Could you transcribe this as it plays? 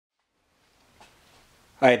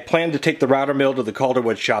I had planned to take the router mill to the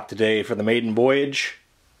Calderwood Shop today for the maiden voyage,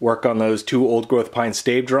 work on those 2 old growth pine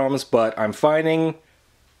stave drums, but I'm finding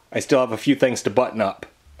I still have a few things to button up.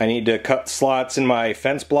 I need to cut slots in my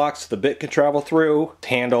fence blocks so the bit can travel through,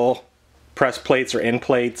 handle press plates or end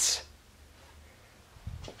plates.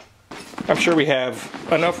 I'm sure we have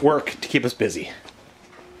enough work to keep us busy.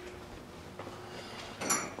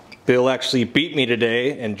 Bill actually beat me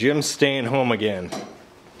today, and Jim's staying home again.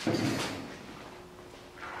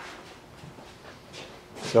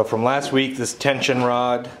 So from last week, this tension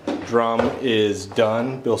rod drum is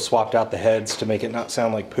done. Bill swapped out the heads to make it not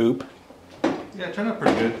sound like poop. Yeah, it turned out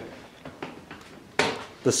pretty good.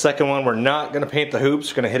 The second one, we're not going to paint the hoops.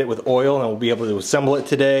 We're going to hit it with oil and we'll be able to assemble it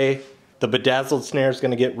today. The bedazzled snare is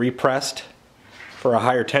going to get repressed for a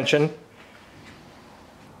higher tension.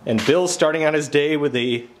 And Bill's starting out his day with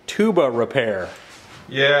a tuba repair.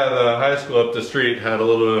 Yeah, the high school up the street had a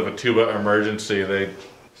little bit of a tuba emergency. They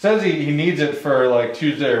says he needs it for like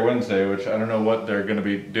Tuesday or Wednesday, which I don't know what they're going to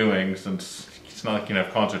be doing since it's not like you can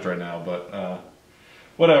have concerts right now, but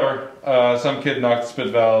whatever. Some kid knocked the spit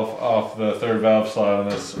valve off the 3rd valve slot on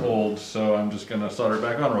this old, so I'm just going to solder it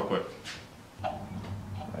back on real quick.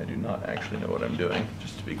 I do not actually know what I'm doing,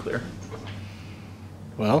 just to be clear.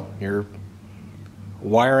 Well, you're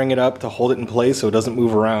wiring it up to hold it in place so it doesn't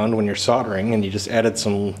move around when you're soldering, and you just added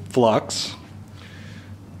some flux.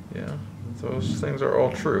 Yeah, those things are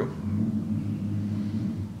all true.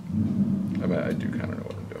 I mean, I do kind of know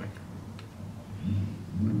what I'm doing.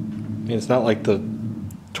 I mean, it's not like the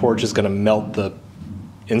torch is going to melt the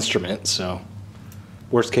instrument, so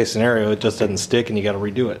worst case scenario, it just doesn't stick and you got to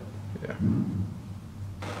redo it. Yeah.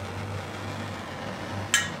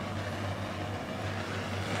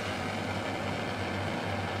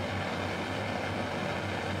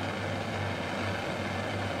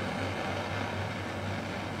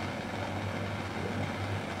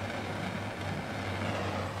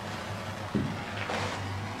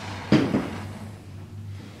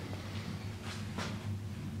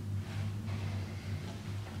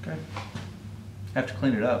 Okay. I have to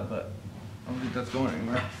clean it up, but I don't think that's going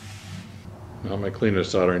anywhere. Not my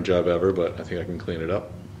cleanest soldering job ever, but I think I can clean it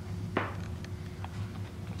up.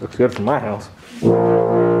 Looks good from my house.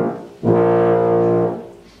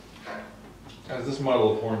 As this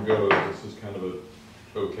model of horn goes, this is kind of a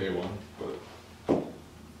okay one, but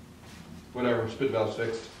whatever, spit valve's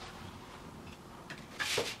fixed.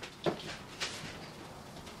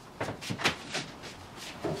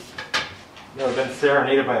 Never been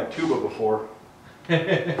serenaded by a tuba before.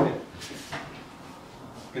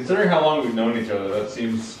 Considering how long we've known each other, that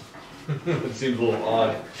seems it seems a little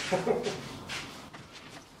odd.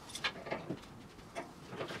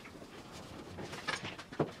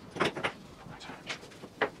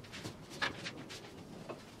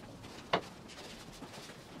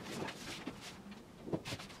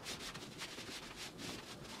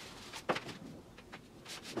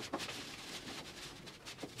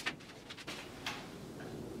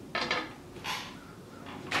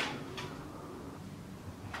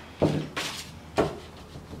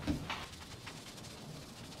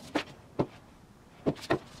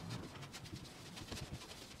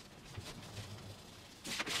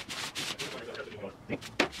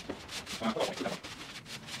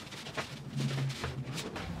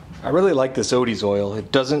 I really like this Odie's oil.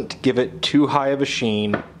 It doesn't give it too high of a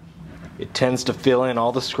sheen. It tends to fill in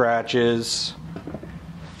all the scratches,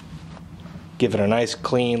 give it a nice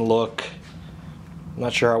clean look. I'm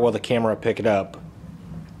not sure how well the camera will pick it up.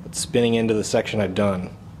 It's spinning into the section I've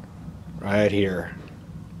done right here.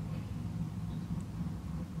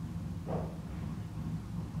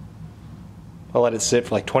 I'll let it sit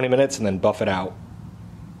for like 20 minutes and then buff it out.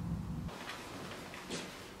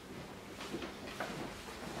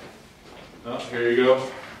 Oh, here you go.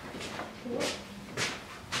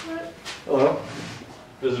 What? Hello.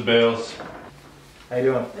 This is Bales. How you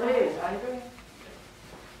doing? Hey, I agree.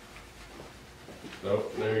 So,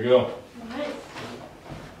 there you go. Nice.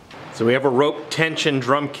 So we have a rope tension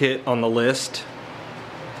drum kit on the list.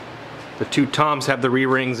 The 2 toms have the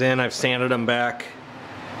re-rings in. I've sanded them back.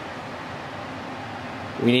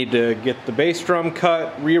 We need to get the bass drum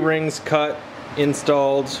cut, re-rings cut,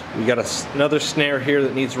 installed. We got another snare here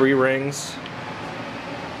that needs re-rings.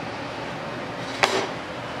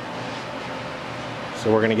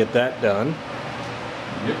 So we're gonna get that done.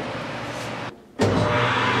 Yep.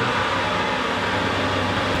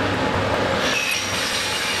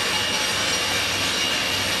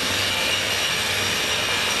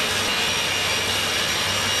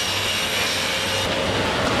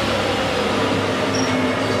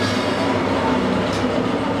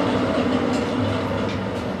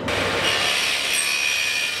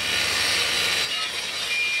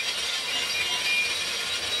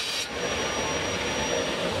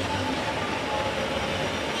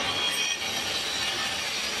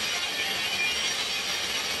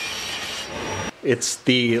 It's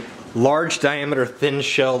the large diameter, thin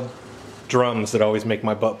shelled drums that always make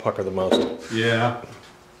my butt pucker the most. Yeah.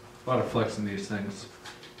 A lot of flex in these things.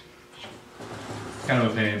 Kind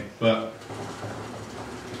of a pain, but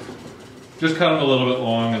just cut them a little bit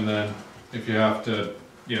long, and then if you have to,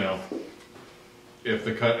 you know, if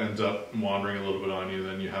the cut ends up wandering a little bit on you,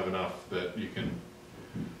 then you have enough that you can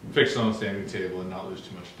fix it on the standing table and not lose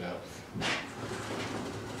too much depth.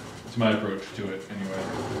 It's my approach to it anyway.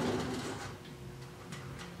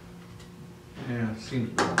 Yeah, it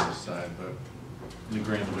seems better on this side, but the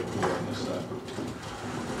grain's a bit cooler on this side.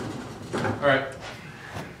 Alright.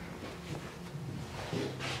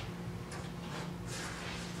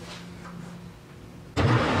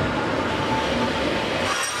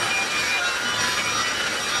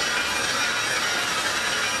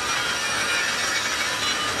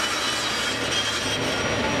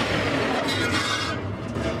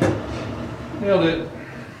 Nailed it.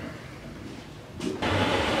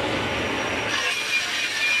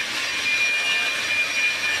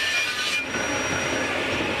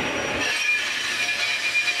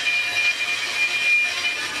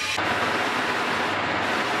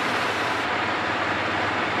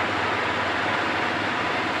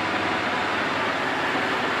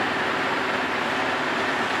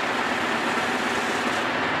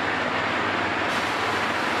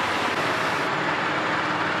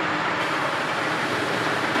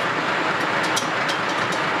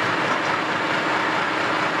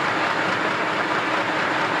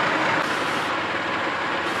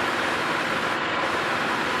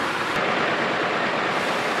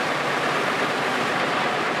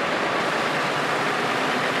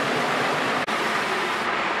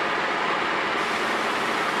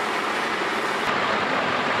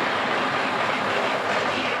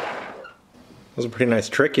 That was a pretty nice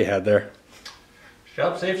trick you had there.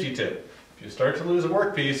 Shop safety tip. If you start to lose a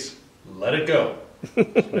workpiece, let it go.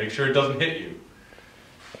 Just make sure it doesn't hit you.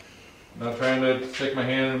 I'm not trying to stick my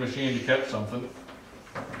hand in a machine to catch something.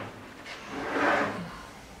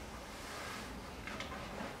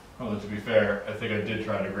 Although to be fair, I think I did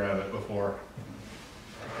try to grab it before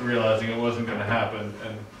realizing it wasn't going to happen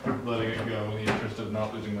and letting it go in the interest of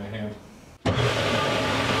not losing my hand.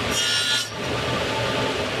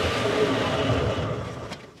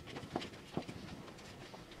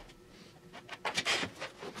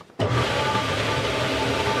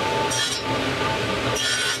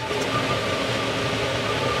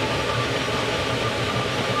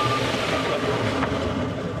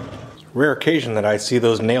 Rare occasion that I see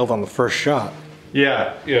those nailed on the first shot.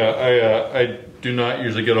 Yeah, I do not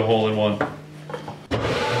usually get a hole in one.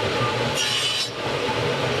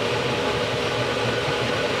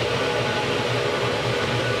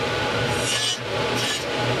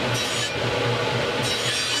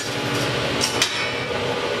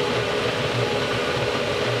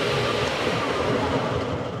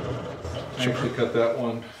 I actually cut that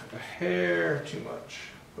one a hair too much,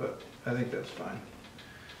 but I think that's fine.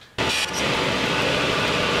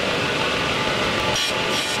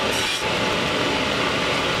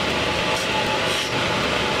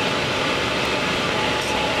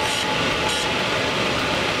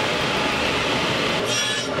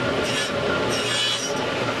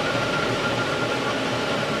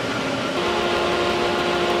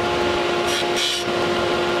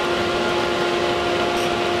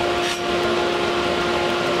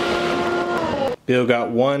 Bill got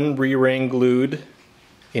one re-ring glued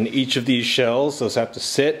in each of these shells. Those have to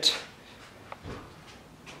sit.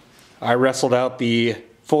 I wrestled out the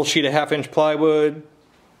full sheet of 1/2-inch plywood,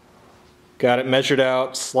 got it measured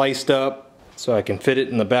out, sliced up, so I can fit it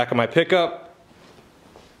in the back of my pickup,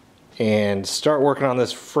 and start working on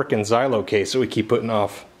this frickin' xylo case that we keep putting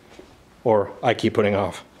off, or I keep putting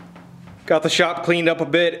off. Got the shop cleaned up a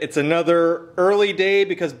bit. It's another early day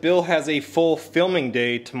because Bill has a full filming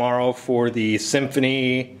day tomorrow for the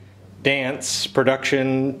symphony dance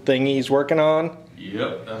production thing he's working on.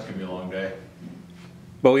 Yep, that's gonna be a long day.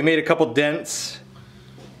 But we made a couple dents.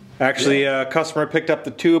 Actually, a customer picked up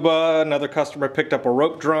the tuba, another customer picked up a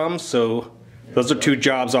rope drum, so those are 2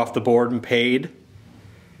 jobs off the board and paid.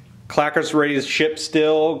 Clacker's ready to ship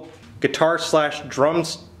still. Guitar/drum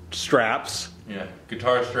straps. Yeah,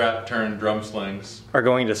 guitar strap turned drum slings. Are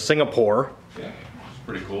going to Singapore. Yeah, it's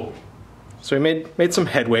pretty cool. So we made some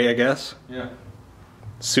headway, I guess. Yeah.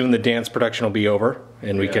 Soon the dance production will be over,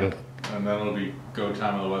 and we can... And then it'll be go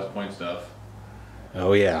time of the West Point stuff.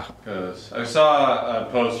 Oh yeah. Because I saw a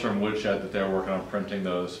post from Woodshed that they were working on printing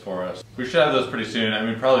those for us. We should have those pretty soon. I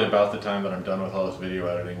mean, probably about the time that I'm done with all this video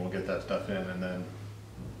editing, we'll get that stuff in, and then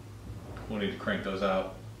we'll need to crank those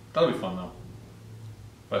out. That'll be fun though.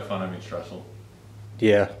 By fun, I mean stressful.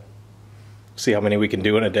 Yeah. See how many we can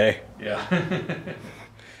do in a day. Yeah.